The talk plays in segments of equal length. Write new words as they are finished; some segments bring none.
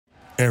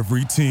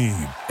Every team,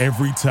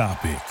 every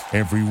topic,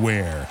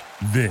 everywhere.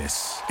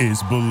 This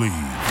is Believe.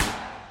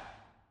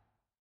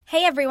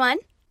 Hey everyone,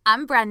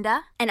 I'm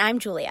Brenda. and I'm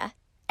Julia,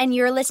 and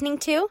you're listening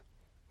to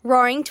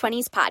Roaring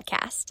Twenties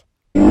Podcast.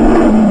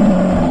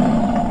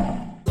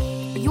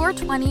 Your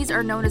 20s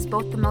are known as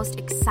both the most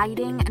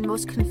exciting and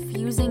most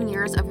confusing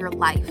years of your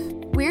life.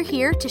 We're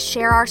here to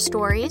share our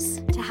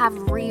stories, to have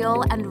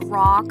real and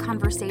raw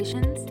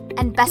conversations,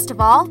 and best of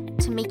all,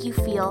 to make you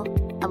feel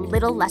a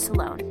little less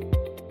alone.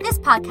 This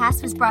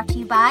podcast was brought to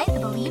you by the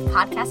Believe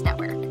Podcast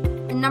Network,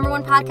 the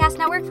 #1 podcast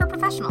network for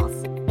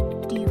professionals.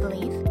 Do you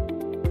believe?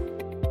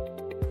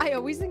 I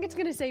always think it's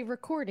going to say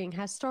recording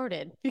has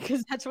started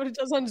because that's what it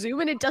does on Zoom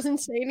and it doesn't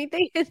say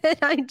anything. And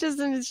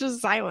then it's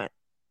just silent.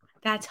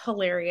 That's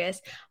hilarious.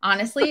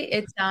 Honestly,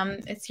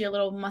 it's your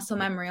little muscle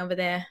memory over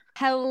there.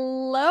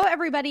 Hello,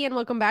 everybody, and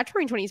welcome back to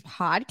Roaring Twenties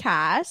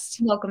Podcast.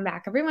 Welcome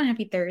back, everyone.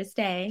 Happy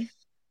Thursday.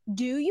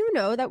 Do you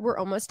know that we're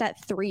almost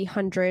at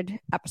 300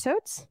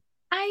 episodes?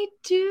 I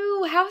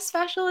do. How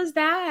special is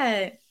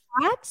that?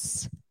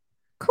 That's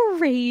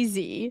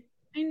crazy.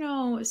 I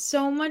know.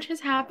 So much has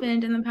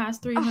happened in the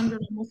past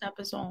 300 almost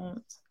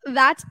episodes.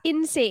 That's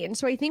insane.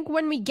 So I think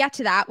when we get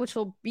to that, which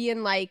will be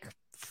in like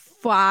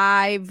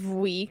 5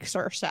 weeks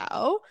or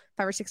so,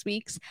 5 or 6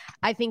 weeks,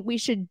 I think we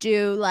should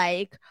do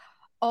like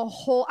a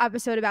whole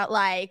episode about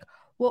like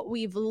what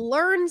we've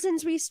learned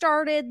since we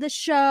started the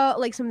show,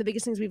 like some of the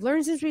biggest things we've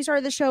learned since we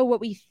started the show,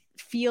 what we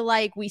feel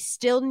like we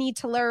still need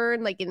to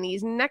learn like in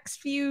these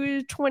next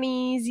few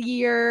 20s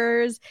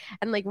years,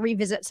 and like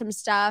revisit some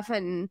stuff.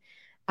 And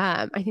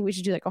I think we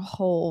should do like a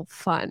whole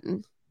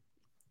fun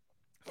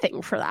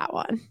thing for that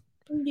one.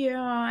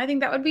 Yeah, I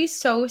think that would be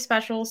so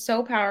special,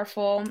 so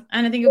powerful.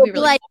 And I think it would be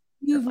really like,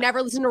 you've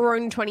never listened to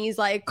Roaring Twenties,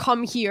 like,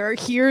 come here.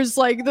 Here's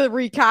like the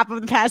recap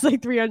of the past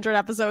like 300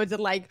 episodes,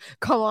 and like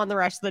come on the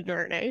rest of the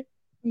journey.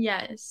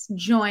 Yes,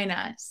 join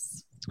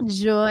us.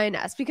 Join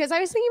us, because I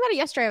was thinking about it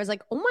yesterday. I was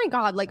like, oh my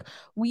God, like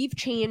we've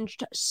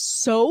changed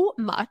so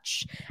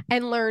much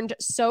and learned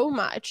so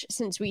much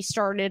since we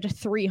started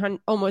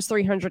almost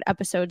 300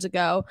 episodes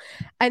ago,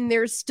 and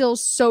there's still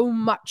so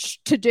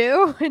much to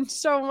do and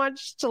so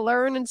much to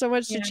learn and so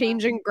much to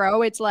change and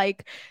grow. It's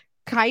like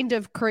kind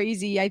of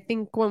crazy. I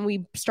think when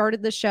we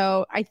started the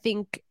show, I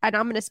think, and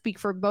I'm going to speak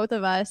for both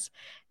of us,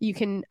 you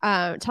can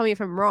tell me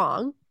if I'm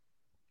wrong,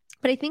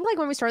 but I think like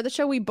when we started the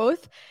show, we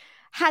both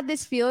had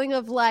this feeling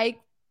of like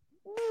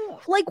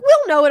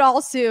we'll know it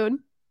all soon.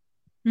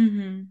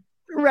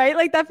 Mm-hmm. Right?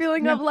 Like that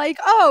feeling of like,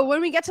 oh,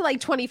 when we get to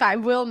like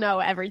 25, we'll know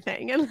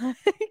everything. And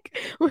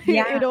like,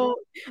 it'll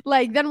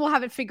like, then we'll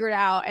have it figured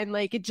out. And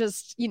like, it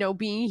just,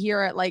 being here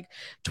at like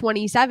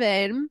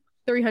 27,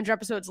 300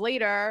 episodes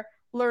later,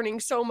 learning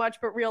so much,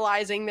 but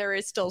realizing there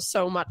is still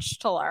so much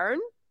to learn.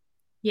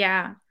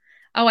 Yeah.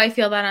 Oh, I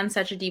feel that on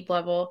such a deep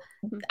level.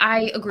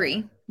 I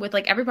agree with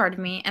like every part of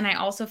me. And I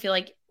also feel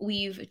like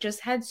we've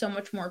just had so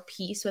much more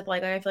peace with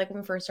like, I feel like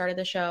when we first started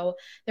the show,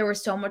 there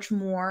was so much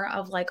more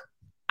of like,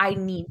 I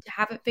need to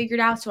have it figured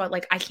out. So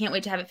I can't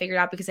wait to have it figured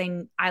out because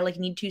I like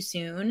need to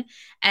soon.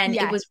 And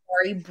it was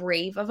very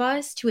brave of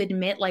us to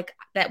admit like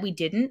that we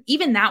didn't.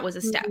 Even that was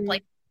a step.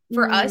 Like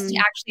for us to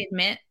actually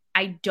admit,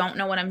 I don't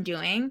know what I'm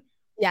doing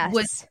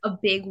was a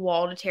big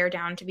wall to tear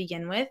down to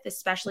begin with,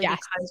 especially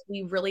because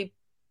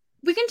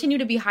we continue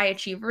to be high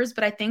achievers,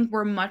 but I think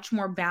we're much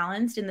more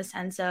balanced in the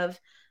sense of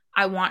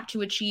I want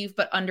to achieve,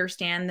 but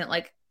understand that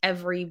like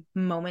every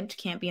moment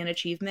can't be an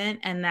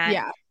achievement, and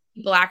that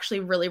people actually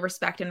really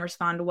respect and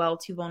respond well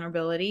to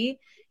vulnerability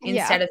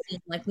instead of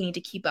feeling like we need to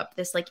keep up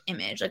this like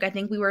image. Like I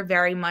think we were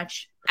very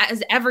much,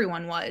 as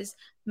everyone was,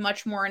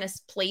 much more in a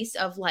place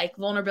of like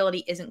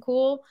vulnerability isn't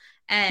cool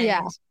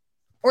and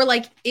or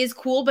like is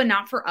cool, but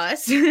not for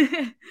us.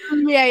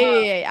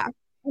 Yeah.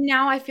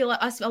 Now I feel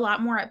us a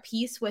lot more at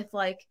peace with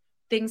like,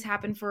 things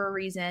happen for a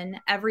reason.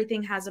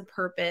 Everything has a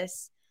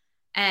purpose.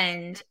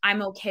 And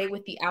I'm okay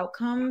with the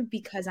outcome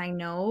because I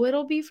know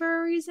it'll be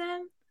for a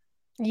reason.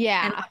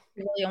 Yeah. And I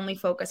really only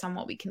focus on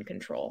what we can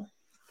control.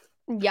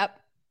 Yep.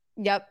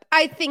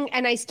 I think,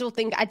 and I still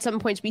think at some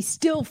points we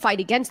still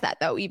fight against that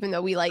though, even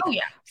though we like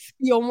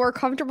feel more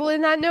comfortable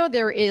in that. No,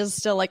 there is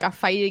still like a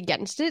fight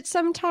against it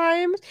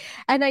sometimes.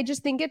 And I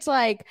just think it's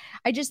like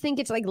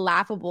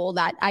laughable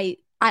that I,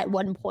 at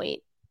one point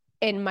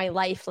in my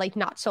life, like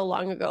not so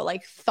long ago,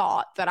 like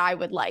thought that I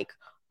would like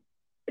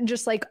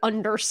just like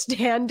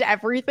understand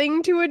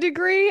everything to a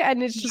degree,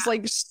 and it's just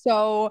like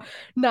so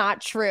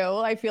not true.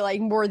 I feel like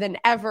more than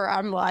ever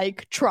I'm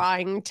like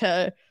trying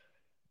to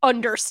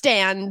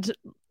understand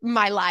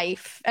my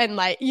life, and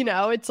like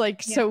it's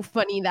like so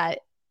funny that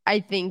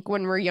I think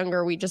when we're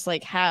younger we just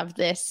like have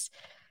this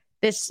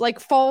like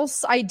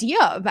false idea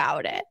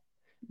about it.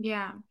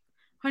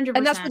 100%.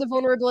 And that's where the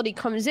vulnerability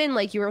comes in,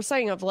 like you were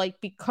saying, of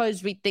like,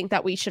 because we think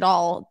that we should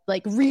all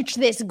like reach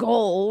this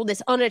goal,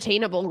 this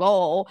unattainable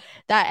goal,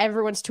 that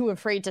everyone's too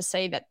afraid to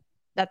say that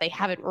they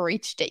haven't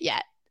reached it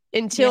yet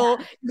until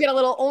you get a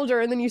little older,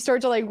 and then you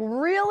start to like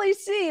really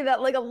see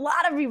that like a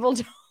lot of people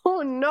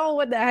don't know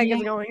what the heck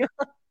is going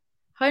on.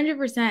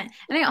 100%. And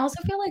I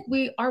also feel like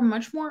we are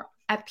much more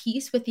at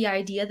peace with the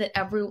idea that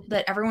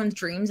everyone's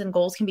dreams and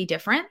goals can be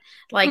different.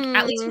 Like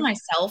at least for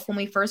myself, when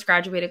we first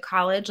graduated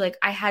college, like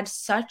I had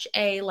such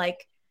a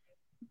like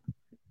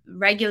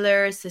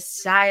regular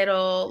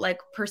societal like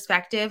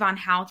perspective on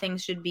how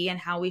things should be and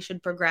how we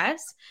should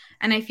progress.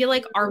 And I feel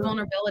like our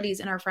vulnerabilities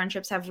and our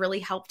friendships have really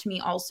helped me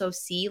also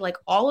see like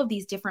all of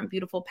these different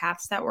beautiful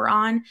paths that we're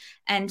on,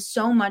 and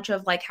so much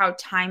of like how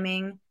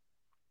timing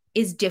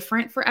is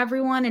different for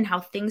everyone and how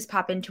things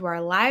pop into our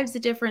lives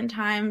at different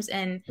times.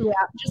 And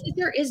just like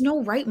there is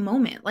no right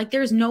moment. Like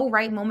there's no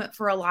right moment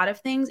for a lot of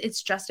things.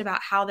 It's just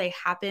about how they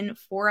happen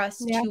for us,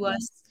 to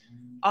us,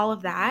 all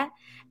of that.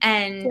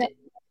 And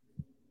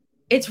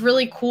it's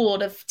really cool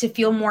to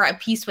feel more at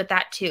peace with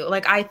that too.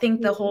 Like I think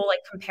the whole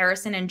like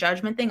comparison and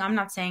judgment thing, I'm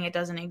not saying it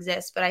doesn't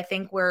exist, but I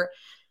think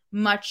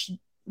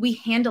we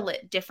handle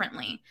it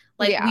differently.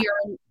 Like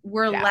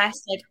we're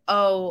less like,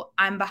 oh,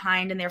 I'm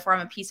behind and therefore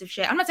I'm a piece of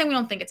shit. I'm not saying we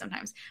don't think it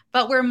sometimes,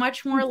 but we're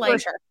much more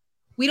like,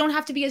 we don't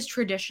have to be as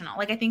traditional.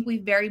 Like I think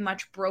we've very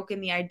much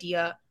broken the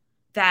idea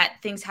that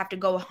things have to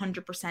go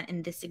 100%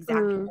 in this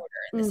exact order,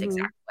 in this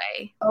exact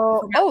way.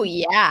 Oh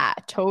yeah,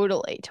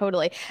 totally.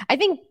 I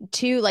think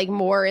too, like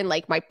more in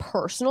like my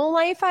personal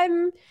life,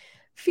 I'm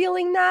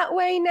feeling that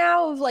way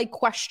now of like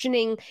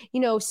questioning,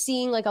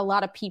 seeing like a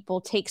lot of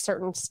people take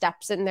certain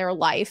steps in their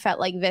life at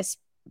like this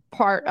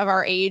part of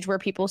our age where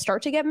people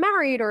start to get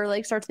married or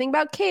like start to think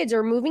about kids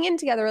or moving in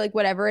together, like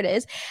whatever it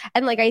is.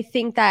 And like, I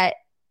think that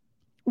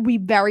we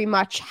very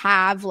much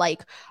have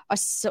like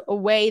a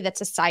way that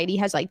society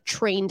has like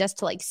trained us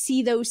to like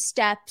see those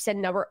steps,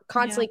 and now we're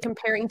constantly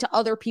comparing to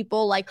other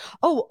people like,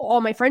 oh,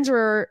 all my friends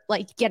are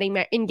like getting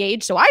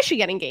engaged, so I should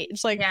get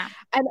engaged. Like,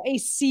 and I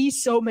see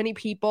so many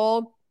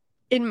people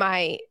in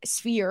my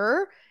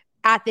sphere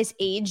at this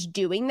age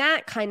doing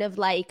that, kind of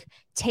like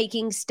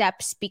taking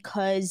steps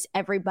because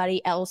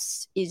everybody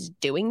else is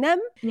doing them.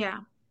 Yeah.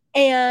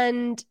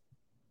 And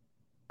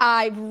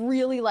I've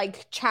really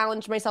like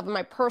challenged myself in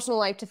my personal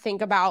life to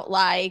think about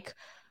like,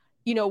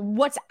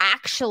 what's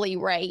actually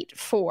right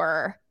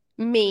for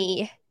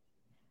me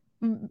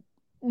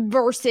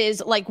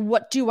versus like,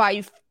 what do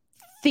I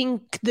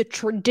think the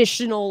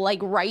traditional like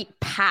right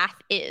path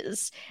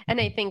is. And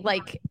I think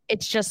like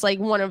it's just like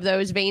one of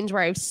those veins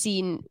where I've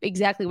seen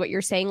exactly what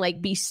you're saying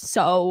like be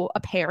so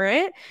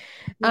apparent.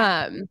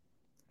 And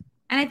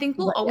I think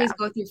we'll always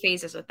go through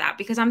phases with that,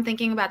 because I'm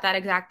thinking about that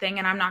exact thing,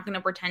 and I'm not going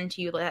to pretend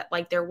to you that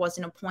like there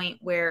wasn't a point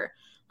where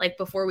like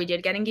before we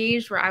did get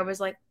engaged where I was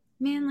like,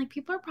 man, like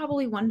people are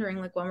probably wondering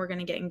like when we're going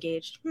to get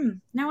engaged.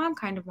 Now I'm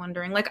kind of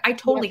wondering. Like I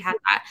totally had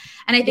that.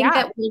 And I think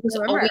that we'll just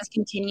always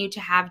continue to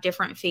have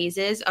different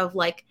phases of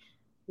like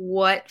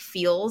what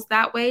feels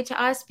that way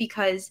to us,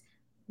 because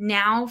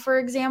now, for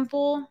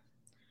example,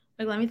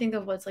 like, let me think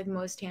of what's like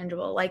most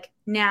tangible. Like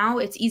now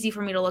it's easy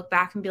for me to look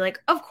back and be like,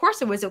 of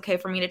course it was okay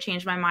for me to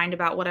change my mind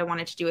about what I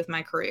wanted to do with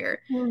my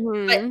career.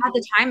 But at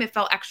the time it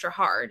felt extra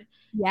hard.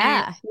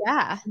 Yeah.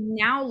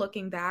 Now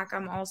looking back,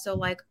 I'm also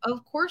like,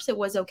 of course it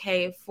was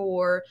okay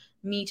for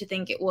me to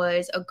think it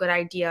was a good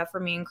idea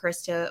for me and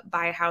Chris to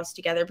buy a house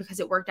together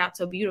because it worked out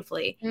so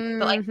beautifully.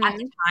 But like at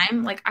the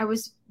time, like I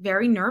was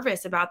very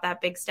nervous about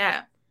that big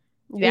step.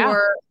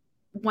 Or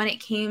when it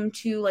came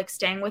to like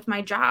staying with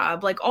my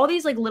job, like all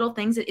these like little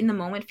things that in the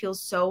moment feel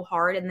so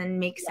hard and then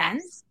make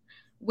sense.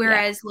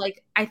 Whereas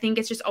like, I think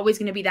it's just always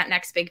going to be that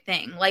next big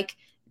thing. Like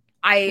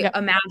I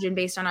imagine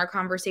based on our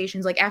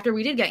conversations, like after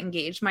we did get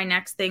engaged, my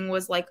next thing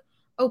was like,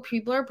 oh,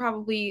 people are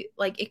probably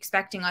like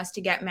expecting us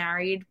to get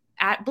married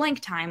at blank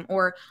time,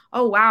 or,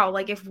 oh, wow,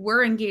 like if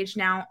we're engaged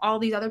now, all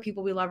these other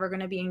people we love are going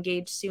to be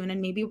engaged soon.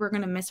 And maybe we're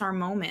going to miss our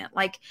moment.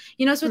 Like,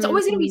 so it's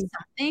always going to be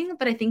something,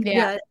 but I think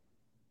the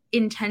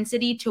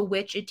intensity to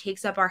which it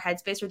takes up our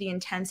headspace, or the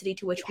intensity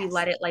to which we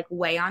let it like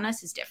weigh on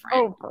us, is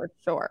different. Oh,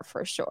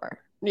 for sure.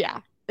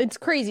 Yeah. It's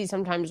crazy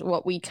sometimes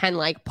what we can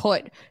like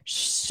put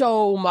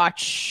so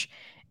much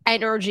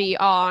energy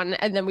on,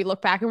 and then we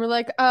look back and we're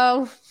like,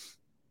 oh,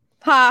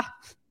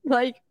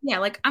 like, yeah,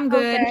 like I'm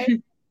good.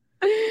 Okay.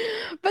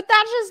 But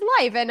that's just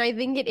life. And I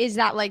think it is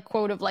that like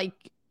quote of like,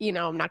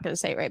 I'm not going to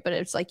say it right, but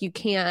it's like, you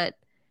can't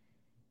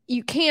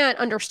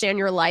understand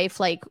your life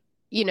like,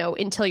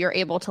 until you're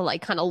able to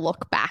like kind of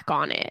look back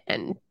on it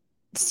and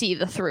see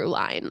the through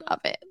line of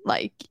it.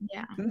 Like,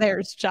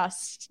 there's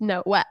just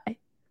no way.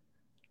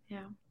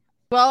 Yeah.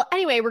 Well,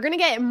 anyway, we're going to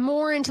get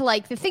more into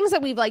like the things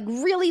that we've like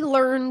really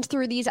learned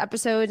through these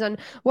episodes and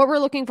what we're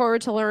looking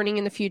forward to learning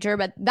in the future,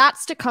 but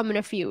that's to come in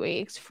a few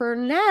weeks. For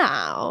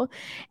now,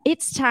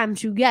 it's time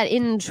to get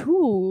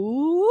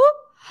into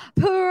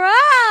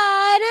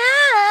Pride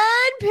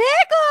and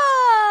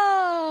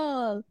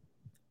Pickle.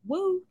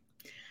 Woo.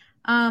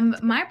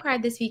 My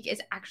pride this week is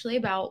actually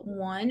about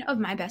one of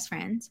my best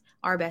friends,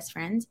 our best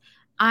friends.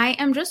 I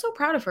am just so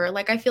proud of her.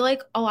 Like, I feel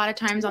like a lot of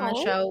times on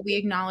the show, we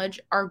acknowledge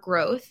our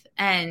growth,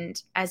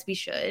 and as we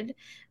should,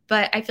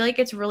 but I feel like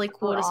it's really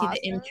cool to see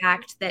the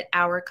impact that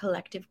our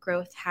collective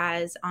growth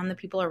has on the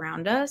people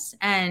around us.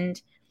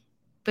 And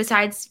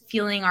besides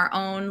feeling our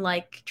own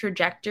like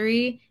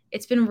trajectory,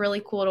 it's been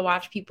really cool to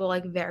watch people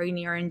like very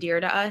near and dear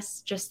to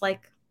us just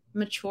like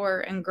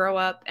mature and grow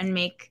up and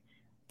make.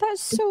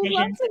 That's so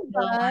lovely,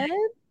 bud.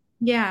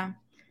 Yeah.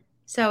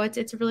 So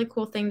it's a really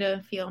cool thing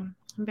to feel.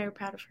 I'm very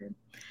proud of her.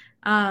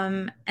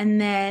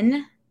 And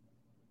then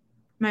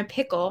my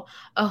pickle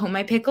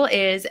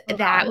is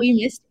that we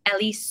missed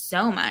Ellie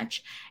so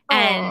much.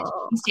 And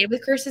we stayed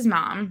with Chris's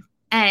mom.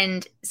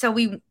 And so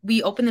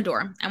we opened the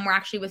door, and we're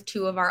actually with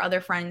two of our other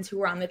friends who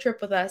were on the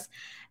trip with us.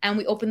 And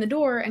we opened the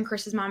door, and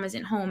Chris's mom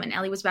isn't home, and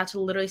Ellie was about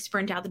to literally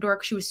sprint out the door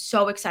because she was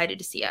so excited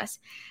to see us.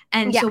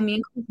 And so me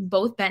and Chris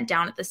both bent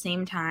down at the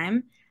same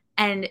time,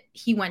 and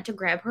he went to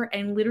grab her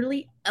and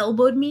literally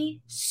elbowed me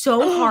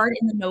so hard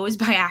in the nose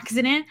by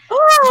accident.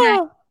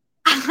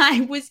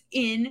 I was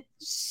in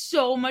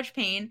so much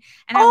pain.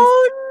 And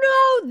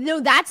no,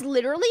 that's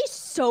literally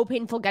so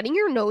painful. Getting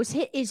your nose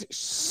hit is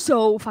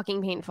so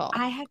fucking painful.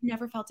 I have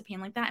never felt a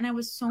pain like that, and I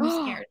was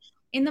so scared.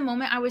 In the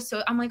moment, I'm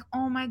like,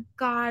 oh my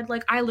God.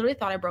 Like, I literally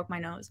thought I broke my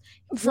nose.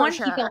 He felt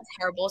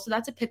terrible. So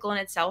that's a pickle in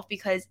itself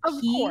because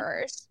he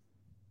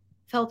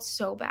felt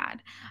so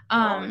bad.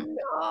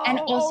 And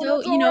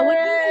also, you know, when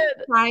you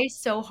try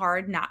so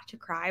hard not to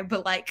cry,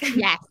 but like,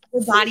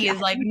 the body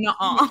is like, no.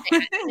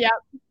 Yep.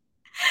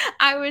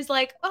 I was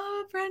like,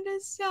 oh, Brenda,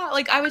 stop.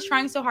 Like, I was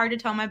trying so hard to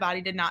tell my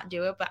body to not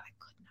do it, but I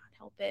could not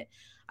help it.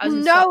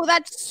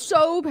 That's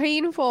so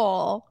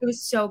painful. It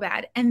was so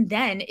bad. And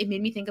then it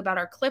made me think about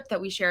our clip that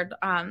we shared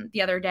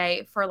the other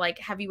day for like,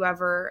 have you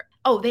ever,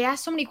 they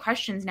ask so many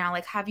questions now.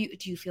 Like,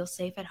 do you feel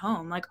safe at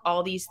home? Like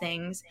all these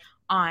things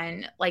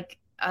on like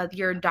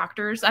your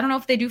doctors. I don't know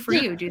if they do for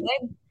you. Do they?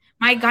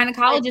 My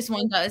gynecologist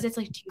one does. It's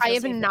like, I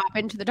have not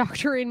been to the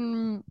doctor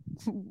in.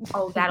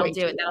 Oh, that'll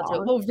do it.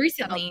 Well,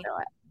 recently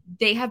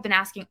they have been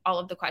asking all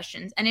of the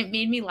questions, and it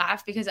made me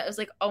laugh because I was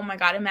like, oh my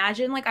God,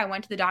 imagine like I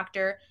went to the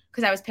doctor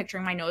because I was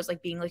picturing my nose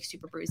like being like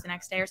super bruised the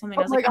next day or something.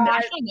 I was like,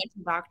 imagine I went to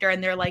the doctor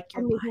and they're like,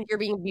 you're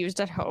being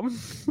abused at home.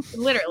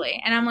 Literally.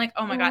 And I'm like,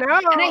 oh my God. No.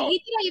 And I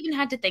hate that I even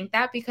had to think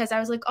that because I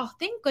was like, oh,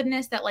 thank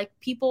goodness that like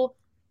people,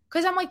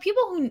 because I'm like,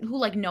 people who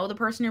like know the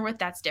person you're with,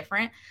 that's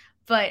different.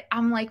 But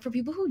I'm like, for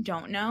people who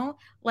don't know,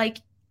 like,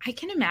 I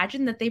can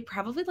imagine that they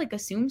probably like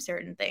assume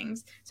certain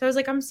things. So I was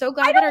like, I'm so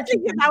glad that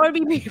that would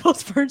be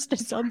people's first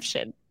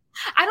assumption.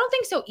 I don't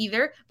think so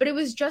either, but it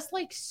was just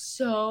like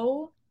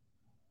so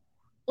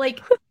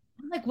like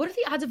like what are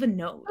the odds of a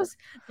nose?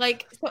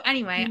 Like, so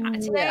anyway,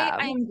 today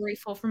I am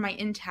grateful for my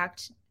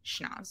intact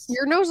schnoz.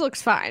 Your nose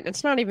looks fine.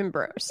 It's not even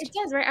bruised. It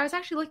does, right? I was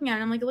actually looking at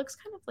it. I'm like, it looks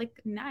kind of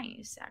like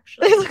nice,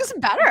 actually. It looks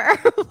better.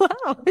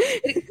 Wow.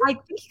 I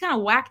think he kind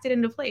of whacked it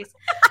into place.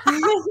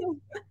 Because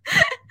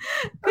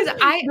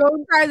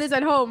don't try this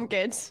at home,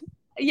 kids.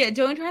 Yeah,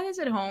 don't try this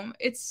at home.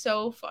 It's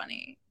so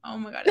funny. Oh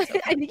my God, it's so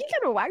funny. I think he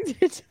kind of whacked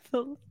it.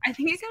 I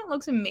think it kind of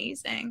looks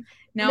amazing.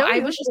 No, I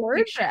was just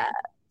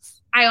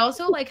gorgeous. I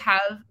also like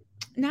have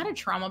not a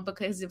trauma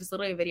because it was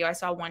literally a video I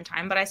saw one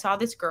time, but I saw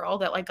this girl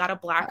that like got a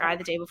black eye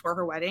the day before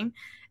her wedding,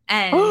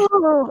 and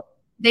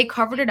they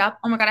covered it up.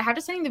 Oh my God, I have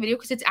to send you the video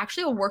because it's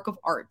actually a work of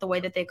art the way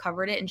that they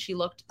covered it, and she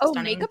looked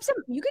stunning. Makeup,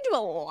 you could do a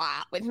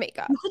lot with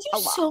makeup. You could do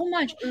so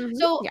much. Mm-hmm.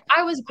 So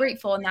I was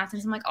grateful in that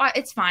sense. I'm like, oh,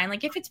 it's fine.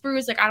 Like if it's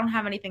bruised, like I don't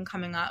have anything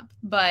coming up.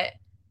 But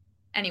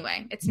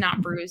anyway, it's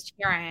not bruised.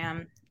 Here I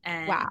am.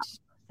 And wow.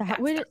 That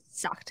would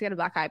suck to get a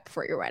black eye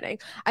before your wedding.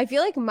 I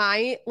feel like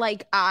my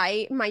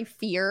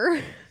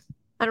fear,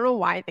 I don't know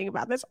why I think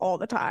about this all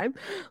the time.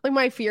 Like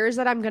my fear is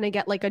that I'm going to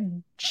get like a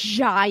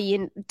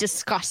giant,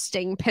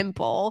 disgusting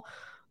pimple.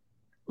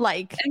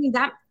 Like, I mean,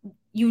 that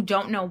you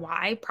don't know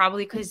why,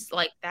 probably because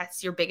like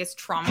that's your biggest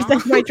trauma.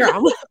 That's my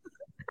trauma.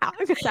 I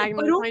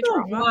don't know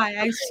why.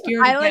 I'm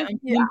scared.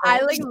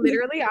 I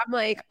literally, I'm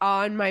like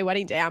on my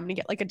wedding day, I'm going to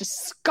get like a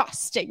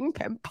disgusting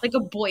pimple. Like a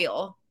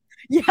boil.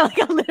 Yeah, like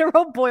a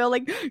literal boil,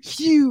 like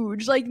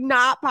huge, like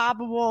not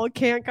poppable,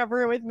 can't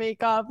cover it with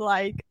makeup,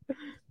 like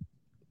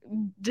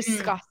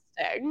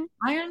disgusting.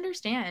 I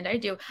understand. I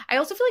do. I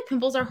also feel like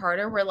pimples are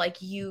harder where like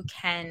you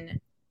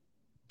can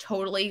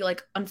totally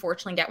like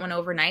unfortunately get one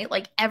overnight.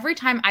 Like every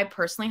time I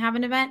personally have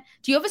an event,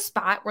 do you have a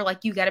spot where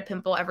like you get a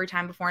pimple every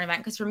time before an event?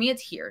 Because for me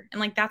it's here, and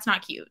like that's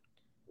not cute.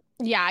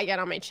 Yeah, I get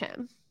on my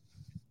chin.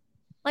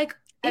 Like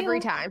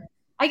every time.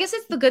 I guess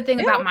it's the good thing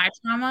about my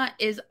trauma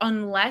is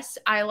unless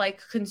I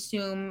like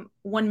consume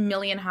 1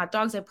 million hot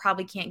dogs, I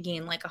probably can't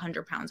gain like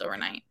 100 pounds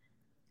overnight.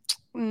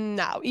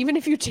 No, even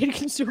if you did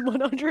consume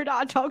 100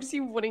 hot dogs,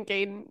 you wouldn't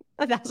gain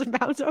 1,000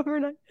 pounds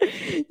overnight.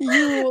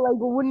 You like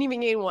wouldn't even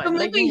gain one. So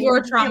like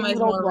your trauma is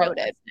more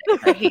loaded.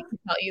 I hate to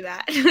tell you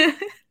that.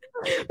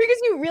 Because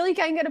you really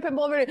can get a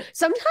pimple overnight.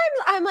 Sometimes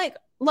I'm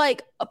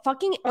like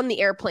fucking on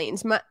the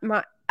airplanes.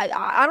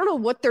 I don't know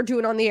what they're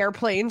doing on the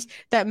airplanes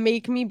that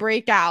make me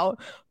break out,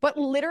 but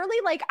literally,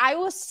 like, I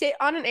will sit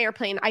on an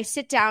airplane. I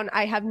sit down.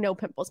 I have no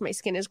pimples. My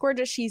skin is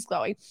gorgeous. She's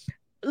glowing.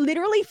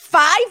 Literally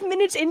 5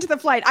 minutes into the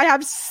flight, I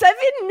have 7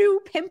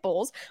 new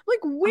pimples.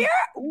 Like, where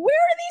do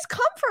these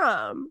come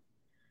from?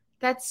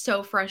 That's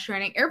so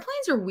frustrating.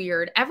 Airplanes are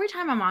weird. Every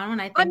time I'm on one,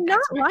 I think I'm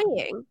not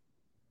lying.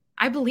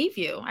 I believe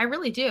you. I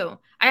really do.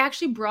 I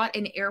actually brought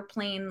an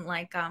airplane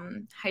like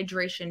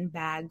hydration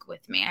bag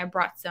with me. I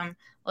brought some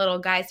little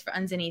guys for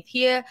underneath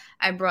here.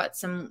 I brought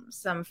some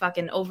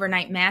fucking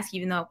overnight mask,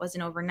 even though it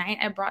wasn't overnight.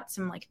 I brought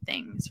some like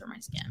things for my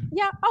skin.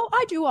 Yeah. Oh,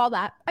 I do all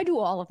that. I do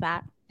all of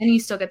that. And you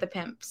still get the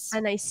pimps.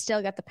 And I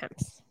still get the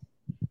pimps.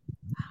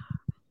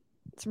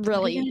 It's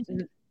really,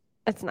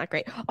 it's not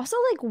great. Also,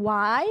 like,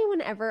 why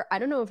whenever, I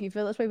don't know if you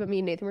feel this way, but me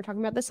and Nathan were talking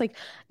about this, like,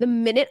 the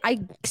minute I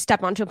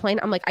step onto a plane,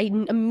 I'm like, I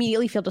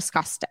immediately feel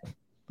disgusting.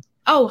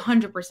 Oh,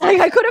 100%. Like,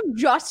 I could have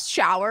just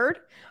showered.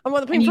 I'm on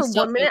the plane for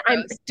 1 minute.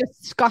 I'm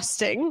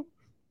disgusting.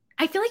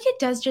 I feel like it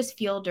does just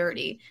feel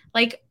dirty.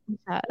 Like,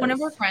 one of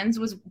our friends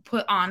was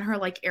put on her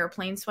like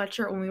airplane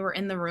sweatshirt when we were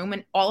in the room,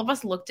 and all of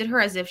us looked at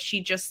her as if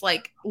she just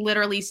like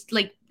literally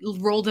like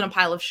rolled in a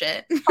pile of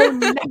shit.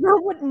 Oh,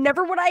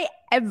 never would I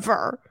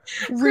ever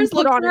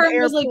put on her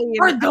and was like,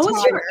 "Are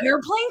those your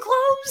airplane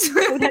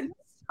clothes?" That's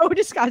so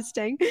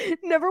disgusting.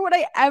 Never would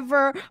I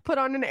ever put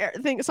on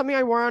something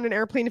I wore on an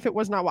airplane if it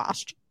was not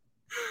washed.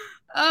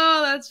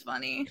 Oh, that's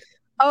funny.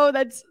 Oh,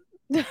 that's.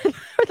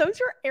 Are those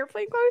your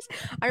airplane clothes?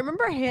 I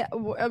remember,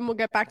 and we'll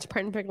get back to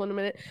Pride and Pickle in a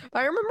minute, but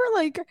I remember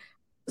like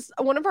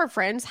one of our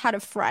friends had a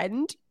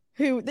friend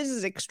who, this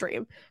is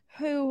extreme,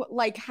 who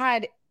like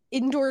had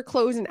indoor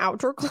clothes and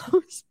outdoor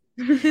clothes.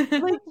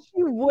 Like she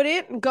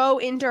wouldn't go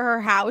into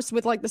her house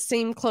with like the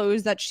same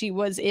clothes that she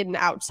was in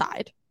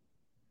outside.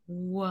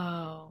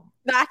 Whoa.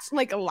 That's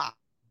like a lot.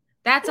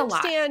 That's a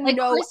lot. Like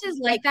Chris is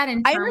like that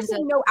in terms of— I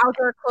understand no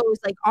outdoor clothes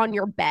like on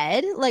your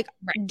bed. Like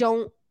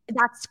don't.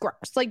 That's gross.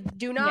 Like,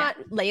 do not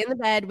lay in the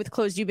bed with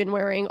clothes you've been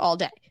wearing all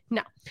day.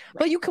 No. Right.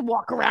 But you can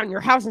walk around your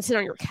house and sit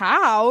on your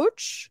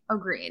couch.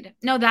 Agreed.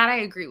 No, that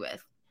I agree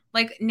with.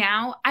 Like,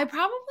 now, I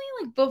probably,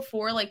 like,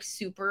 before, like,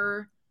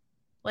 super,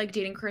 like,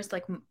 dating Chris,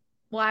 like,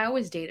 well, I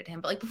always dated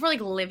him. But, like, before, like,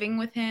 living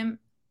with him,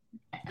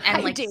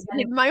 and like dated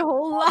him my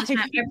whole life.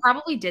 I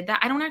probably did that.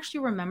 I don't actually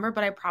remember,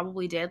 but I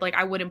probably did. Like,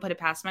 I wouldn't put it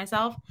past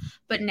myself.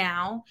 But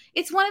now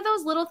it's one of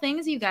those little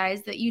things, you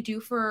guys, that you do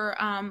for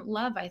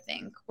love, I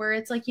think, where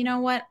it's like, you know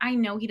what? I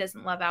know he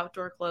doesn't love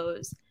outdoor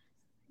clothes.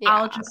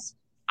 Yeah.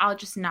 I'll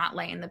just not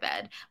lay in the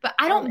bed. But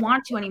I don't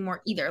want to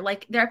anymore either.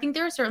 Like, I think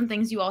there are certain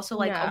things you also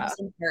like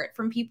almost inherit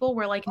from people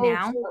where like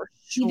now,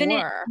 even in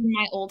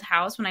my old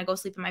house, when I go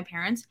sleep with my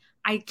parents,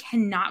 I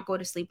cannot go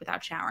to sleep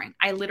without showering.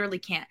 I literally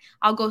can't.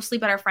 I'll go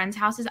sleep at our friends'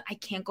 houses. I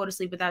can't go to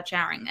sleep without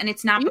showering. And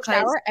it's not because—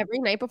 you shower every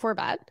night before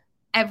bed?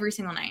 Every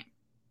single night.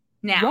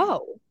 Now.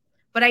 Whoa.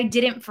 But I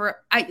didn't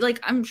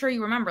I'm sure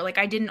you remember, like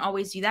I didn't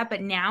always do that,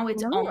 but now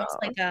it's almost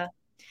like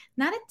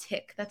not a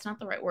tick. That's not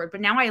the right word.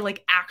 But now I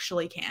like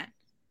actually can't.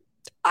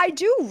 I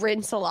do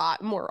rinse a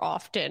lot more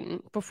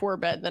often before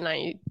bed than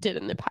I did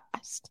in the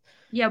past.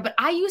 Yeah, but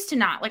I used to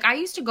not. Like I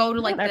used to go to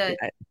like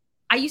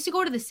I used to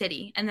go to the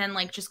city and then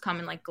like just come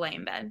and like lay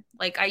in bed.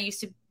 Like I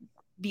used to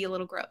be a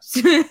little gross.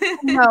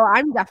 No,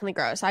 I'm definitely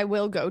gross. I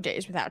will go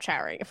days without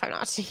showering if I'm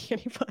not seeing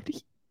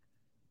anybody.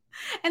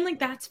 And like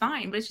that's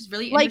fine, but it's just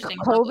really like interesting.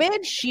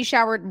 COVID, she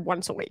showered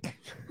once a week.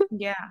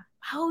 Yeah.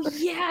 Oh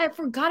yeah, I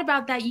forgot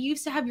about that. You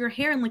used to have your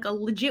hair in like a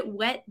legit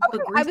wet.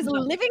 I was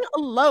living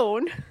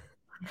alone.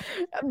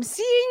 I'm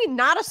seeing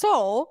not a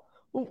soul.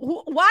 Why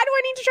do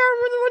I need to shower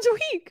more than once a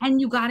week?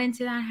 And you got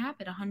into that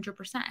habit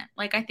 100%.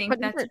 Like I think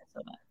that's.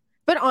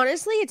 But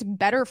honestly, it's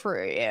better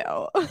for you.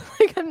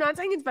 Like I'm not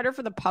saying it's better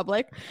for the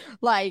public.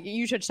 Like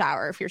you should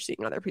shower if you're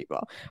seeing other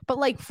people. But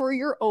like for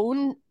your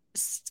own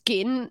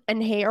skin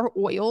and hair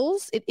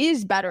oils, it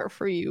is better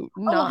for you.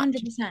 100%.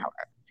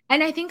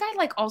 And I think I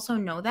like also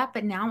know that,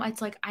 but now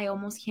it's like I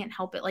almost can't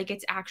help it. Like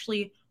it's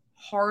actually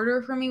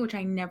harder for me, which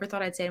I never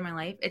thought I'd say in my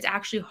life. It's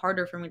actually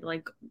harder for me to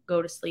like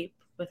go to sleep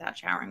without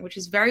showering, which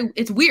is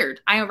it's weird.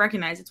 I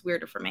recognize it's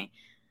weirder for me.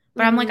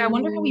 But I'm like, I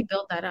wonder how we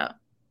built that up.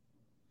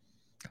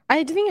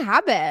 I think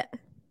habit.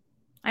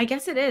 I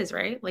guess it is,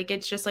 right? Like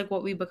it's just like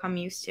what we become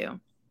used to.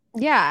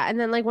 Yeah. And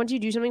then like once you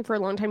do something for a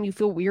long time, you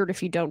feel weird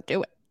if you don't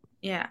do it.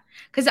 Yeah.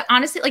 Because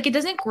honestly, like it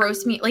doesn't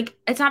gross me. Like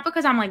it's not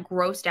because I'm like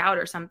grossed out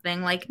or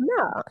something. Like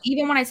no.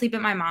 Even when I sleep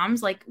at my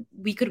mom's, like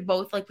we could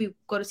both like we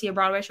go to see a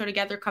Broadway show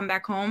together, come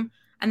back home,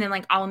 and then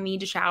like I'll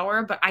need to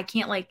shower, but I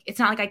can't like it's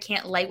not like I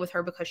can't lay with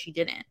her because she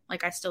didn't.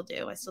 Like I still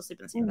do. I still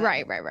sleep in the same bed.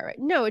 Right.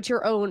 No, it's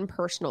your own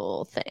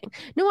personal thing.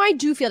 No, I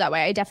do feel that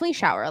way. I definitely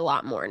shower a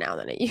lot more now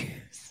than I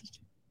used.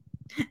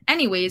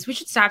 Anyways, we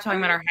should stop talking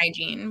about our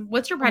hygiene.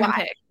 What's your pride and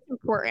pick?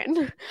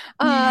 Important.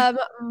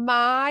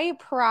 My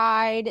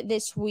pride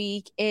this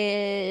week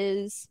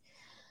is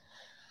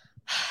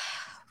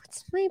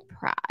what's my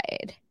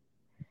pride?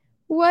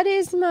 What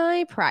is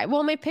my pride?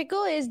 Well, my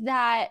pickle is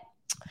that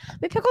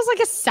my pickle's like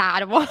a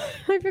sad one.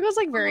 My pickle's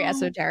like very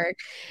esoteric.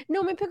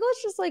 No, my pickle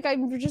is just like I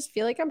just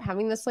feel like I'm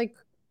having this like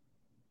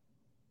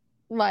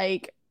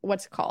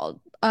what's it called?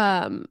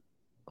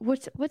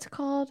 What's it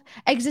called?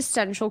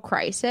 Existential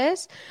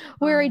crisis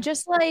where I'm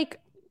just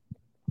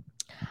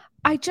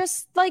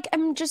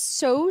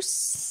so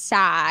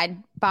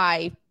sad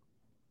by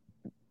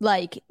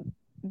like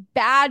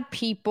bad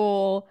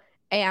people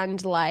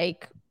and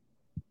like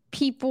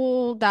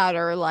people that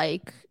are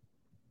like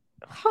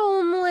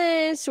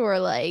homeless or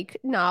like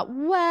not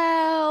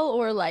well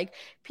or like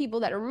people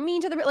that are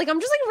mean to them. Like I'm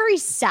just like very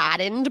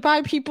saddened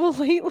by people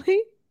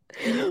lately,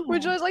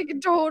 which was like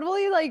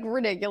totally like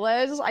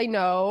ridiculous. I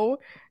know.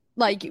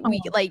 Like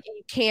like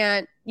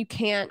you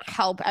can't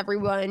help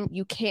everyone.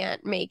 You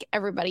can't make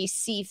everybody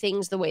see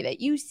things the way that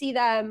you see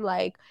them.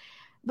 Like,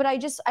 but I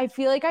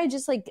feel like I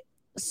just like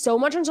so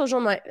much on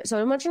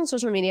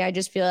social media. I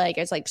just feel like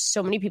it's like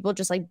so many people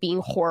just like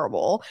being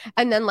horrible,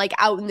 and then like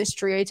out in the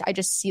streets I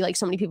just see like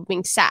so many people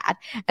being sad,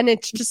 and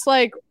it's just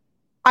like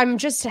I'm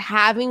just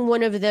having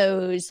one of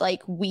those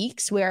like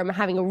weeks where I'm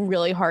having a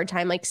really hard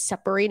time like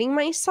separating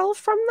myself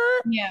from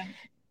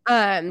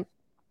that.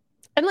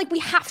 And like we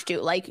have to,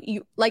 like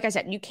I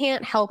said, you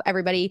can't help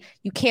everybody.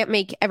 You can't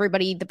make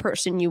everybody the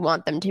person you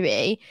want them to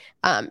be,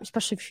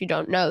 especially if you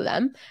don't know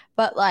them.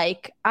 But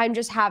like I'm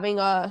just having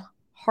a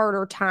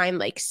harder time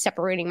like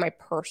separating my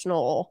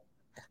personal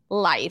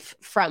life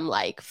from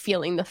like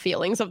feeling the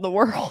feelings of the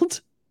world.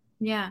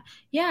 Yeah.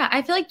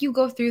 I feel like you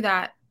go through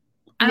that.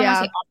 I don't want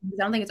to say often because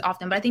I don't think it's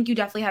often, but I think you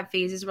definitely have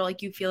phases where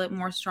like you feel it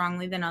more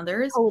strongly than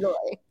others.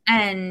 Totally.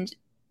 And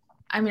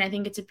I mean, I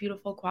think it's a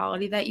beautiful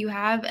quality that you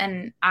have.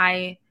 And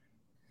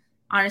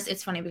honestly,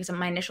 it's funny because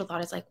my initial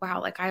thought is like,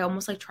 wow, like I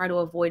almost like try to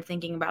avoid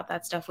thinking about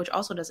that stuff, which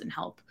also doesn't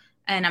help.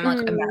 And I'm like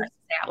embarrassed to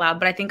say out loud,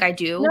 but I think I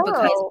do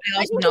because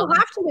I think you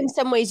have to in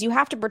some ways. You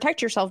have to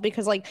protect yourself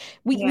because like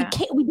we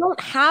don't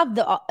have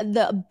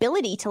the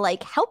ability to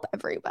like help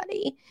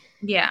everybody.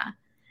 Yeah.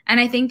 And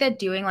I think that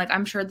doing like,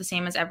 I'm sure the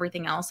same as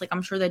everything else, like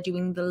I'm sure that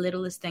doing the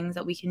littlest things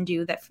that we can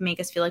do that make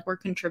us feel like we're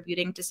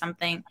contributing to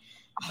something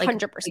like 100%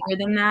 bigger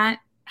than that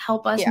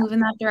help us move in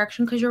that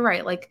direction. Because you're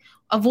right, like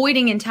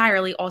avoiding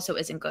entirely also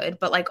isn't good,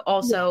 but like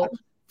also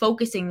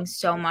focusing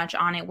so much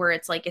on it where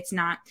it's like it's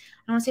not, I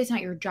don't want to say it's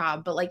not your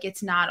job, but like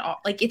it's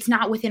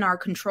not within our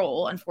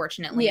control,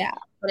 unfortunately.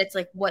 But it's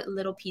like what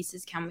little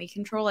pieces can we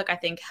control? Like I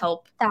think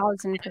help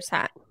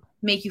 1,000%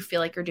 make you feel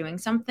like you're doing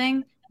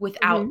something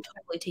without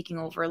totally taking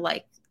over,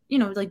 like, you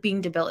know, like being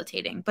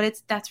debilitating.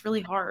 But that's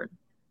really hard.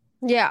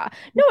 Yeah.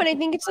 No, and I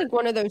think it's like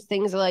one of those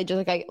things that I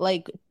just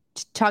like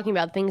talking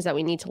about things that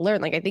we need to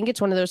learn. Like I think it's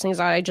one of those things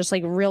that I just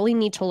like really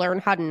need to learn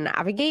how to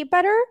navigate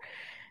better.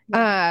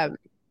 But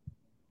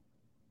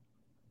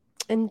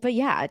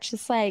yeah, it's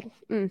just like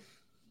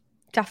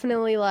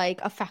definitely like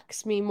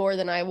affects me more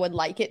than I would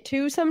like it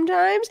to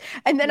sometimes.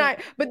 And then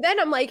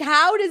I'm like,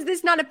 how does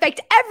this not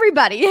affect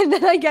everybody? And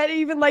then I get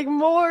even like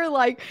more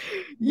like,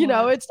 you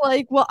know, it's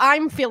like, well,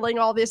 I'm feeling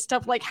all this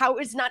stuff. Like, how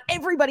is not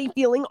everybody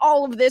feeling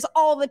all of this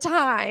all the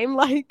time?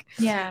 Like,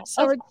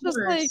 so it's just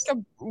like,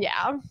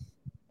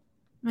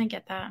 I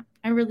get that.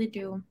 I really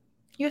do.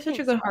 You have such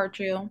a good heart,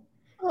 too.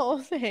 Oh,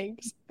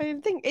 thanks. I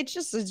think it's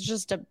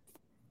just a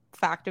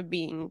fact of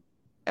being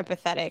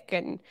empathetic,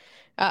 and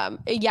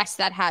yes,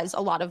 that has a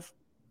lot of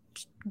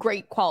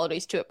great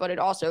qualities to it, but it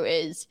also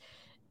is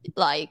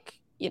like,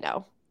 you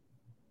know,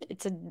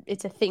 it's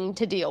a thing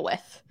to deal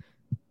with.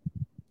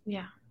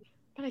 Yeah.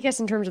 But I guess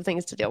in terms of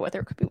things to deal with,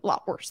 there could be a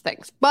lot worse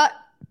things, but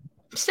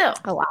still,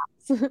 alas.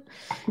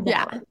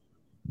 Yeah.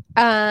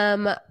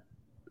 And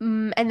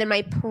then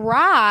my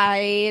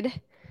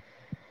pride.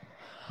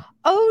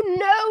 Oh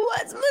no,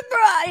 what's my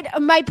pride?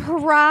 My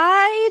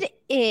pride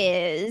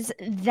is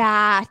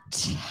that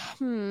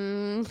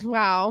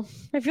wow.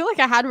 I feel like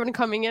I had one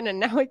coming in and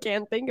now I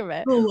can't think of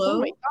it. Hello? Oh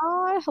my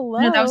god, hello.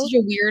 No, that was such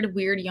a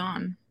weird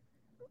yawn.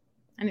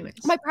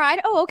 Anyways. My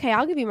pride? Oh, okay,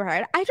 I'll give you my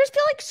pride. I just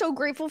feel like so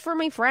grateful for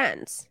my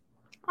friends.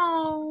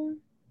 Oh.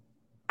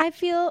 I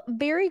feel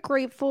very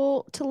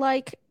grateful to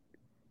like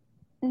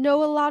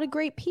know a lot of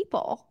great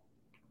people.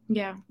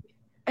 Yeah.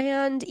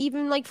 And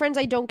even like friends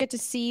I don't get to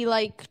see,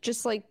 like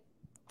just like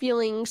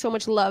feeling so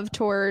much love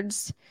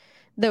towards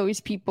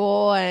those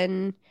people,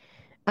 and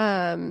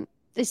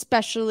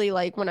especially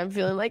like when I'm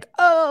feeling like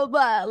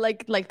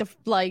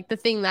the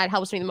thing that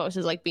helps me the most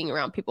is like being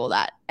around people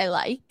that I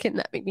like and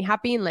that make me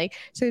happy, and like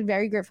so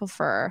very grateful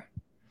for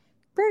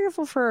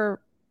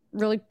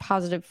really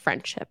positive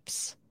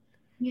friendships.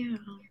 Yeah.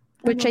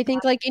 Which I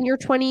think like in your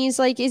 20s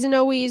like isn't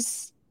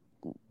always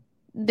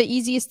the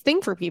easiest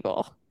thing for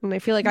people. And I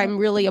feel like I'm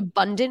really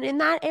abundant in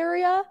that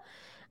area.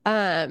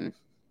 And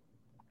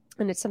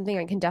it's something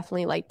I can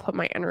definitely like put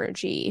my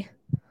energy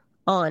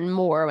on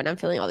more when I'm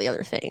feeling all the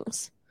other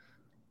things.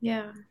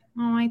 Yeah.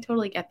 Oh, I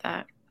totally get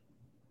that.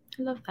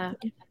 I love that.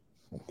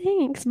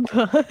 Thanks. I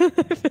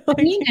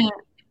mean it.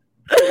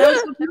 That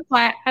was so beautiful.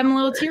 I'm a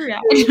little teary-eyed.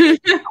 I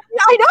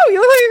know.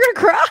 You look like you're gonna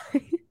cry.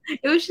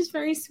 It was just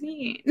very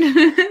sweet.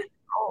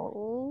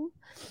 Oh.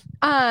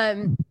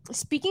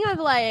 Speaking of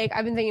like,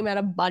 I've been thinking about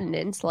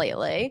abundance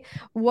lately.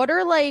 What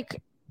are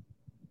like,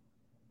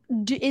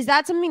 is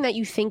that something that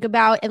you think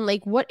about? And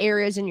like, what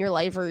areas in your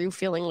life are you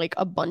feeling like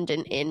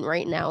abundant in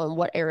right now? And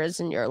what areas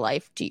in your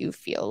life do you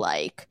feel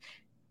like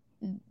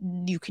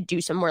you could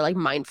do some more like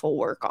mindful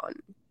work on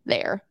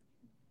there?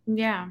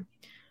 Yeah.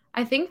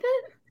 I think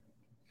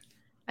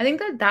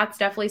that that's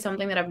definitely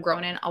something that I've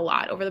grown in a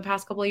lot over the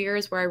past couple of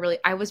years, where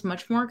I was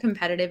much more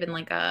competitive in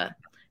like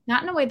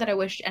not in a way that I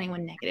wished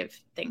anyone negative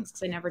things,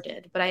 because I never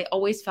did, but I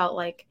always felt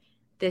like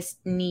this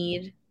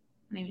need.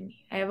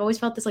 I've always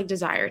felt this like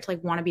desire to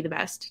like want to be the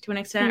best to an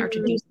extent or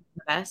to do something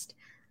the best.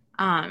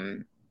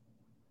 I'm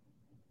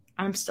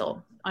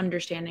still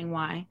understanding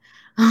why.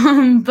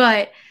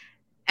 But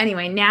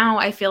anyway, now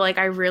I feel like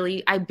I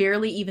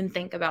barely even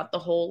think about the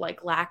whole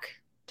like lack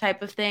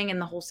type of thing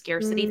and the whole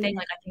scarcity thing.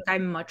 Like, I think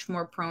I'm much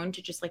more prone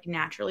to just like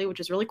naturally, which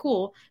is really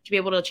cool to be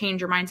able to change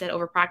your mindset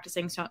over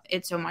practicing so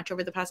much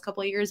over the past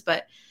couple of years.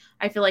 But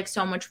I feel like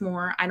so much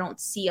more, I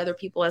don't see other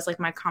people as like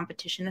my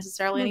competition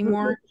necessarily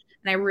anymore.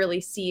 And I really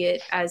see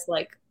it as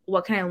like,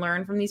 what can I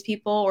learn from these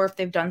people? Or if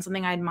they've done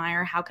something I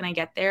admire, how can I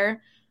get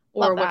there?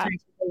 Or what can I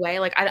take away?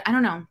 Like, I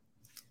don't know.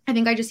 I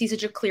think I just see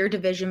such a clear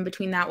division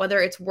between that, whether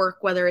it's work,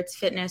 whether it's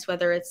fitness,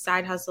 whether it's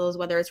side hustles,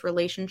 whether it's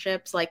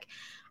relationships. Like,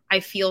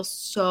 I feel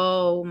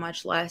so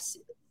much less,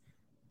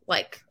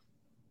 like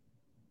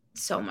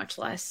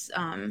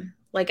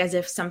as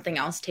if something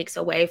else takes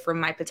away from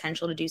my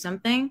potential to do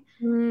something.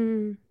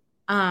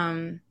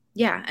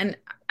 Yeah. And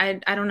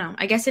I don't know.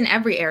 I guess in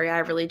every area, I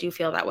really do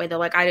feel that way though.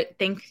 Like, I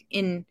think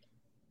in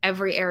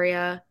every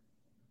area,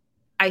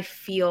 I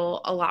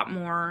feel a lot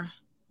more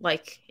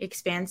like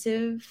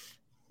expansiveness,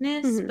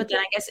 but then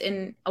I guess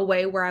in a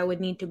way where I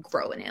would need to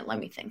grow in it. Let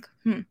me think.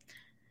 You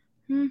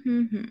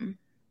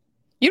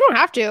don't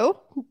have to.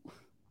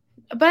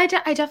 But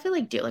I definitely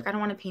like do. Like, I don't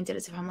want to paint it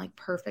as if I'm like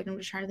perfect. I'm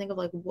just trying to think of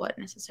like what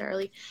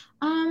necessarily.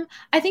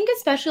 I think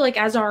especially like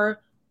I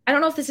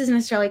don't know if this is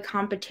necessarily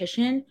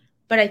competition,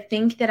 but I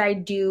think that I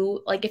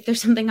do, like, if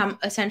there's something I'm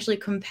essentially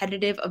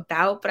competitive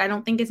about, but I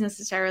don't think it's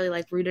necessarily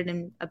like rooted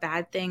in a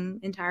bad thing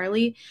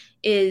entirely,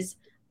 is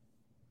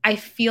I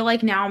feel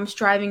like now I'm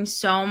striving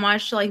so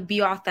much to like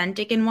be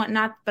authentic and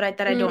whatnot, but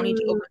I don't need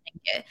to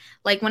overthink it.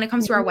 Like, when it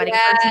comes to our wedding,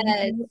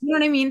 you know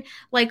what I mean?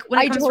 Like,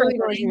 when it comes to our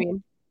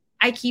wedding,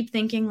 I keep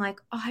thinking like,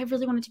 oh, I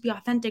really want it to be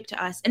authentic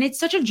to us. And it's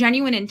such a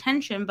genuine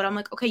intention, but I'm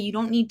like, okay, you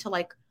don't need to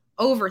like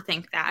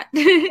overthink that.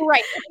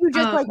 Right. You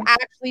just like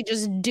actually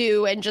just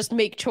do and just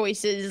make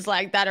choices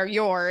like that are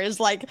yours.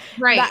 Like,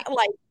 right. That,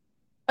 like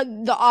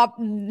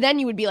then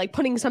you would be like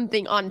putting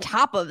something on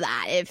top of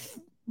that if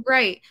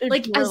like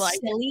as like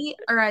silly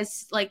or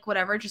as like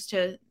whatever, just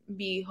to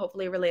be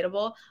hopefully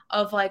relatable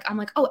of like, I'm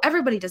like, oh,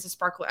 everybody does a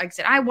sparkle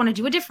exit, I want to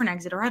do a different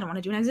exit, or I don't want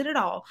to do an exit at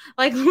all.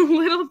 Like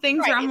little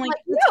things where I'm like,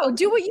 no,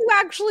 do what you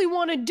actually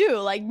want to do,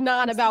 like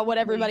not about what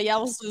everybody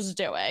else is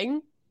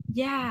doing.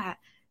 Yeah.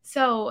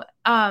 So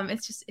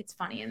it's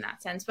funny in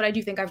that sense, but I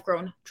do think I've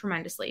grown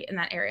tremendously in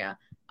that area.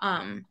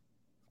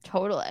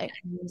 Totally.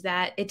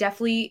 That it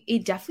definitely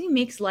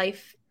makes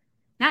life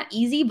not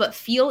easy, but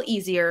feel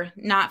easier,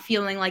 not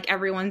feeling like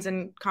everyone's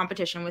in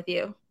competition with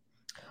you.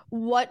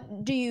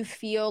 What do you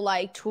feel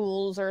like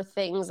tools or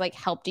things like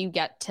helped you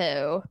get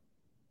to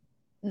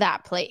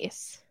that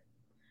place?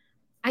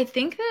 I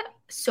think that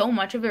so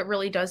much of it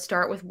really does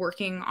start with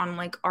working on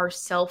like our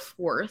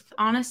self-worth,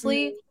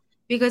 honestly,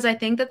 because I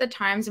think that the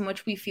times in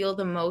which we feel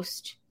the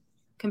most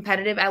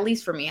competitive, at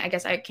least for me, I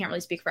guess I can't really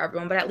speak for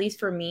everyone, but at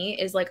least for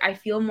me, is like I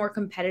feel more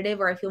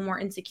competitive or I feel more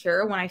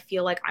insecure when I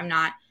feel like I'm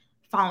not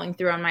following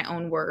through on my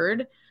own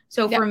word.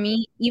 So for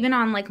me, even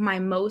on like my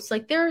most,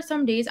 like there are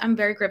some days I'm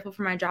very grateful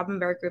for my job. I'm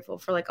very grateful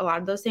for like a lot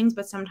of those things.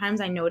 But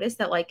sometimes I notice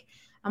that like,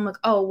 I'm like,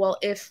 oh, well,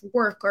 if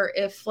work or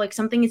if like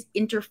something is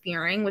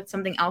interfering with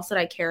something else that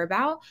I care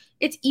about,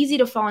 it's easy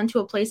to fall into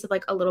a place of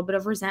like a little bit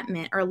of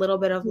resentment or a little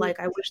bit of like,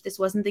 I wish this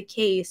wasn't the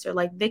case, or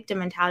like victim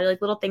mentality,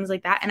 like little things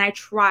like that. And I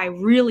try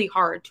really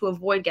hard to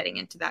avoid getting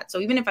into that.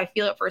 So even if I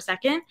feel it for a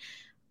second,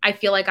 I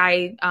feel like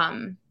I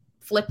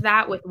flip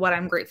that with what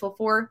I'm grateful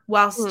for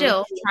while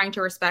still trying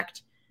to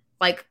respect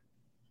like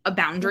a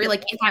boundary.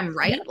 Like if I'm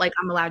right, like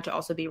I'm allowed to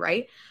also be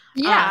right.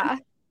 Yeah.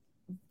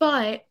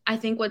 But I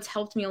think what's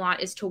helped me a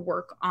lot is to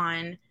work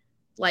on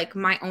like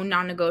my own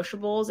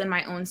non-negotiables and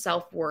my own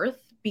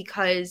self-worth,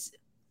 because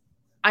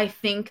I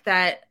think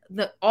that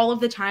all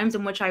of the times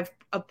in which I've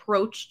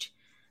approached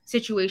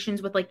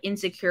situations with like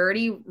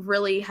insecurity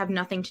really have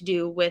nothing to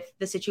do with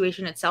the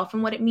situation itself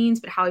and what it means,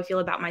 but how I feel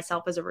about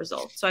myself as a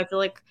result. So I feel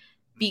like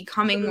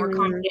becoming more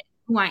confident in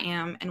who I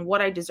am and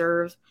what I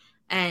deserve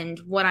and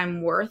what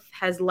I'm worth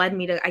has led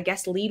me to, I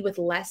guess, lead with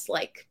less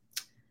like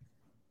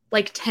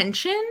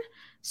tension.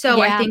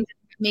 So I think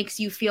it makes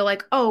you feel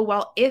like, oh,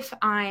 well, if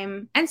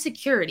I'm, and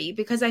security,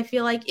 because I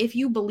feel like if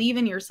you believe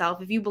in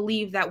yourself, if you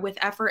believe that with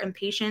effort and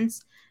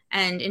patience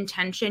and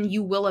intention,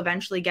 you will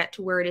eventually get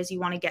to where it is you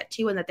want to get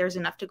to, and that there's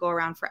enough to go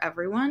around for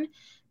everyone,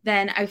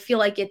 then I feel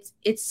like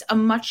it's a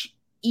much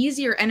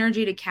easier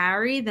energy to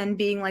carry than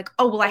being like,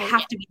 oh, well, I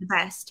have to be the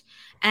best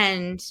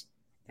and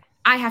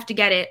I have to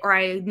get it or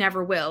I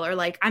never will, or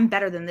like I'm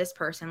better than this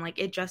person. Like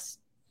it just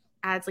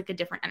adds like a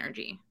different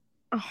energy.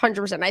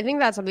 100%. I think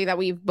that's something that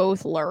we've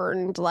both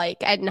learned, like,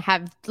 and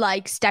have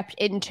like stepped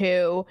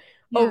into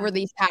over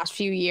these past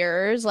few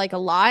years, like a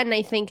lot. And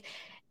I think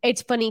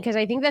it's funny because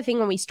I think the thing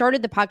when we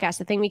started the podcast,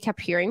 the thing we kept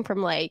hearing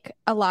from like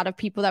a lot of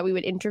people that we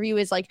would interview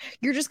is like,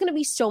 you're just going to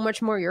be so much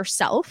more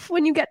yourself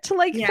when you get to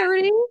like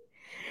 30.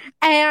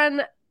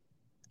 And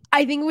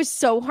I think it was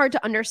so hard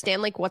to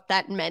understand like what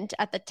that meant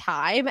at the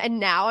time, and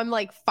now I'm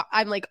like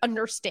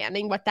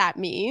understanding what that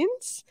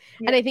means.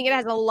 Yeah. And I think it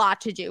has a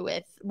lot to do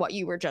with what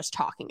you were just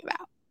talking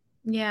about.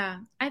 Yeah,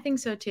 I think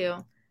so too.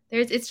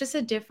 It's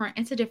a different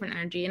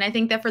energy. And I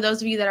think that for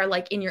those of you that are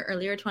like in your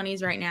earlier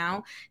 20s right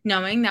now,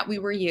 knowing that we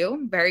were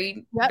you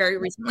very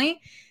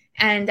recently,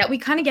 and that we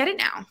kind of get it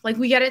now. Like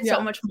we get it so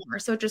much more.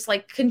 So just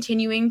like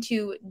continuing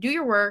to do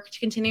your work,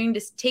 continuing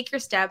to take your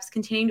steps,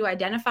 continuing to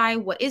identify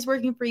what is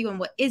working for you and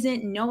what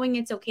isn't, knowing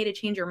it's okay to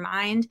change your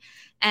mind,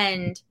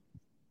 and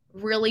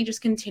really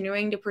just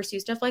continuing to pursue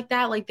stuff like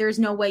that. Like there's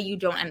no way you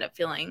don't end up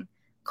feeling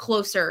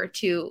closer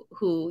to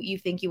who you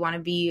think you want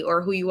to be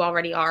or who you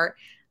already are.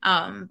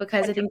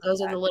 Because I think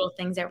those are the little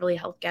things that really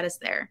help get us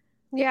there.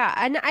 Yeah.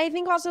 And I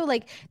think also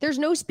like there's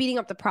no speeding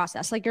up the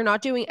process. Like you're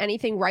not doing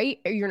anything right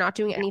or you're not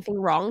doing anything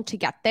wrong to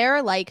get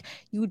there. Like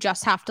you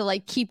just have to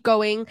like keep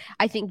going.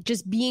 I think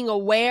just being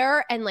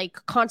aware and like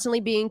constantly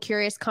being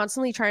curious,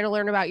 constantly trying to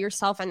learn about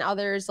yourself and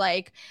others.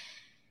 Like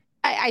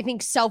I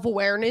think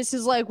self-awareness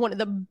is like one of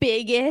the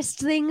biggest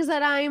things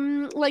that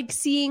I'm like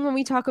seeing when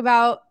we talk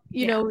about,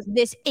 you know,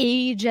 this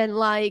age and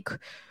like,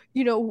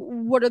 you know,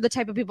 what are the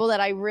type of people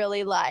that I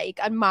really like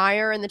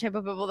admire and the type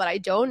of people that I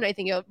don't. And I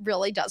think it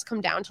really does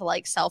come down to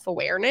like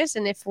self-awareness.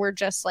 And if we're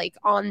just like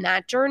on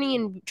that journey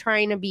and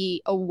trying to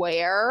be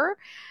aware,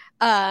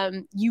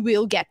 you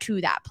will get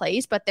to that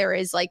place. But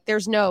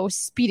there's no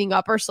speeding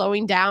up or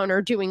slowing down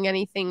or doing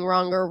anything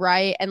wrong or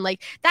right. And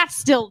like, that's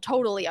still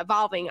totally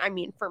evolving. I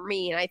mean, for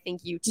me, and I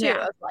think you too,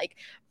 of like,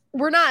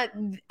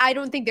 I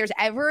don't think there's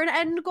ever an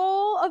end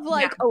goal of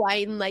like,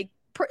 I'm like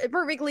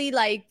perfectly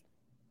like,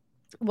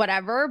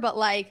 whatever, but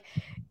like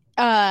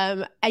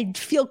I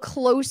feel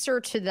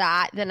closer to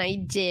that than I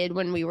did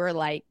when we were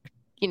like,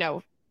 you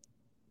know,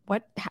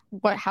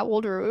 how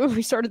old were we when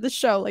we started the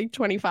show? Like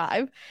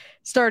 25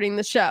 starting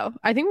the show.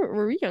 I think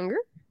were we younger?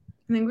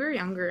 I think we were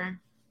younger.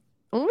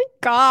 Oh my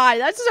god,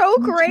 that's so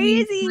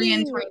crazy. 23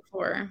 and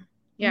 24.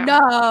 Yeah.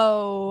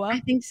 No, I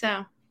think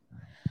so.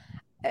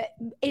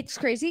 It's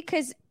crazy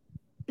because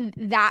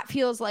that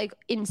feels like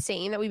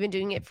insane that we've been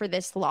doing it for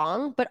this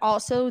long, but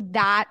also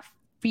that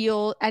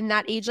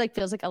age like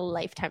feels like a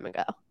lifetime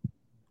ago.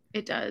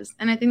 It does.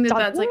 And I think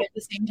that's like at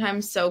the same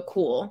time so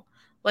cool.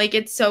 Like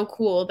it's so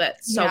cool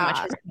that so much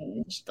has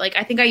changed. Like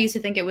I think I used to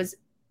think it was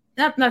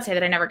not say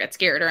that I never get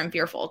scared or I'm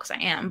fearful, because I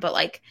am, but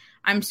like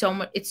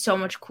it's so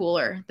much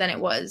cooler than it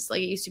was.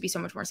 Like it used to be so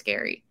much more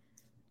scary.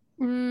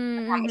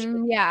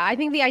 Mm-hmm. Yeah, I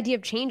think the idea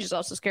of change is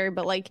also scary,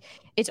 but like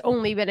it's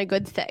only been a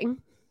good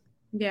thing.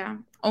 Yeah,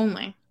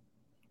 only.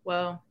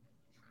 Whoa.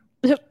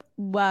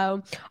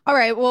 Wow. All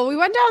right. Well, we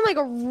went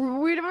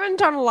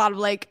down a lot of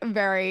like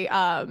very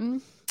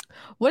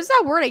what is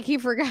that word? I keep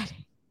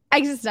forgetting.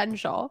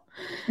 Existential.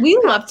 We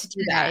love to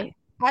do that,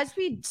 as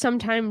we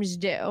sometimes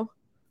do.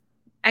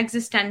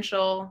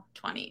 Existential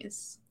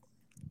 20s.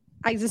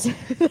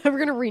 We're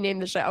gonna rename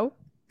the show.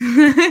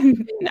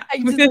 No.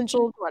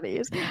 Existential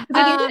 20s.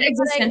 I think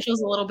existential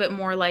is a little bit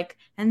more like,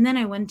 and then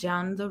I went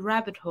down the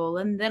rabbit hole,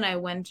 and then I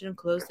went and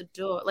closed the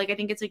door. Like I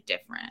think it's like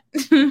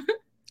different.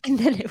 And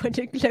then I went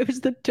to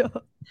close the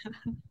door.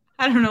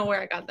 I don't know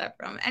where I got that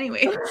from.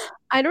 Anyway.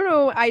 I don't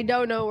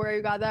know where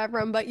you got that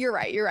from, but you're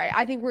right.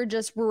 I think we're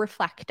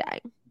reflecting.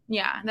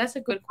 Yeah, that's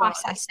a good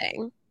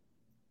processing.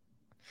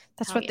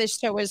 That's what this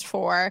show is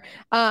for.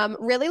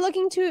 Really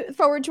looking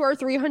forward to our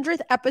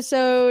 300th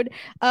episode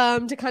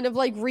to kind of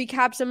like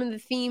recap some of the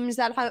themes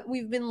that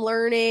we've been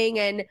learning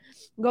and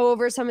go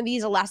over some of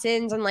these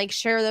lessons and like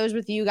share those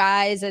with you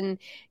guys and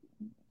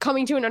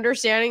coming to an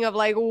understanding of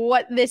like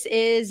what this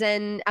is.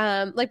 And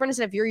like Brenda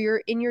said, if you're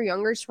in your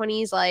younger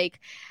 20s, like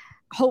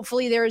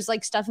hopefully there's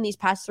like stuff in these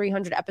past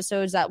 300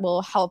 episodes that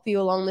will help you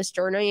along this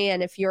journey.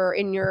 And if you're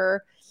in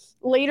your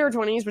later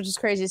 20s, which is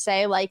crazy to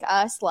say, like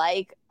us,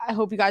 like I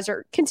hope you guys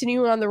are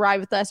continuing on the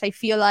ride with us. I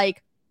feel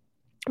like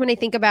when I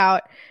think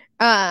about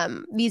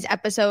these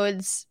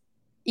episodes,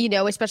 you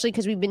know, especially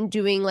because we've been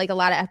doing like a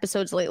lot of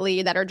episodes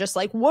lately that are just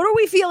like, what are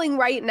we feeling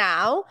right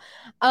now?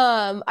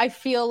 I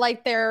feel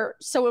like they're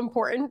so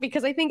important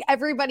because I think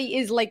everybody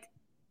is like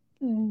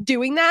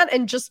doing that,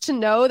 and just to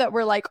know that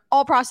we're like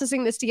all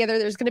processing this together.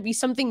 There's going to be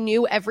something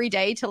new every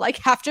day to like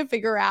have to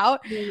figure out,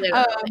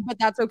 but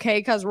that's okay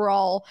because we're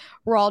all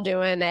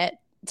doing it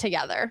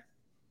together.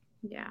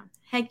 Yeah.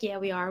 Heck yeah,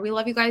 we are. We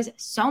love you guys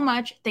so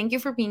much. Thank you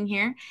for being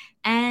here.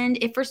 And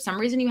if for some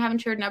reason you haven't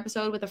shared an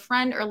episode with a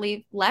friend or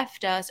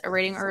left us a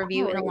rating or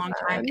review in a long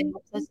time, it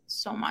helps us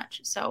so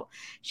much. So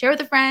share with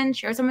a friend,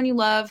 share with someone you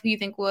love who you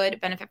think would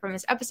benefit from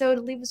this episode.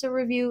 Leave us a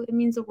review. It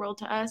means the world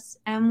to us.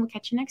 And we'll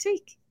catch you next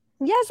week.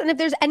 Yes, and if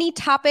there's any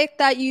topic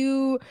that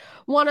you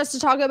want us to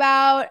talk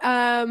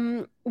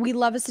about, we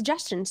love a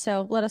suggestion.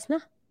 So let us know.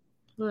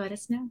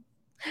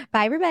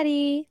 Bye,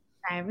 everybody.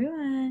 Bye,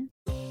 everyone.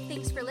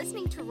 Thanks for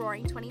listening to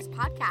Roaring 20s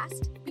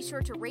podcast. Be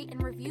sure to rate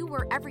and review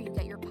wherever you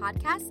get your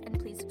podcasts, and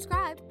please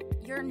subscribe.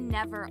 You're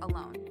never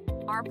alone.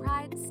 Our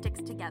pride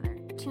sticks together.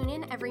 Tune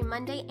in every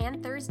Monday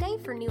and Thursday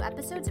for new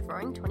episodes of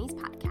Roaring 20s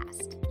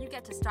podcast. You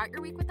get to start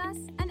your week with us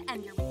and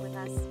end your week with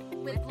us.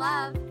 With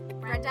love,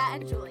 Brenda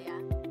and Julia.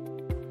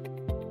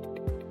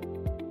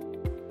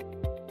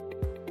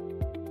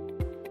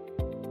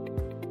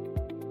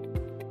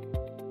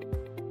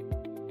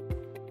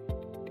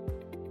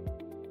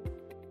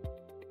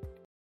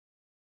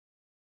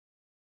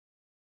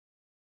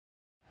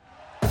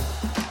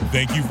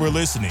 Thank you for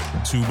listening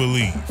to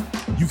Believe.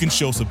 You can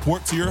show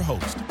support to your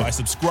host by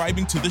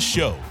subscribing to the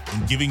show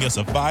and giving us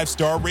a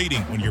 5-star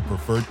rating on your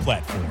preferred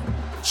platform.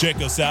 Check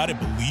us out at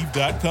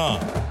Believe.com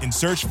and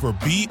search for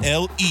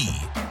BLEAV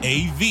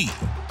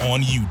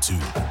on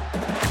YouTube.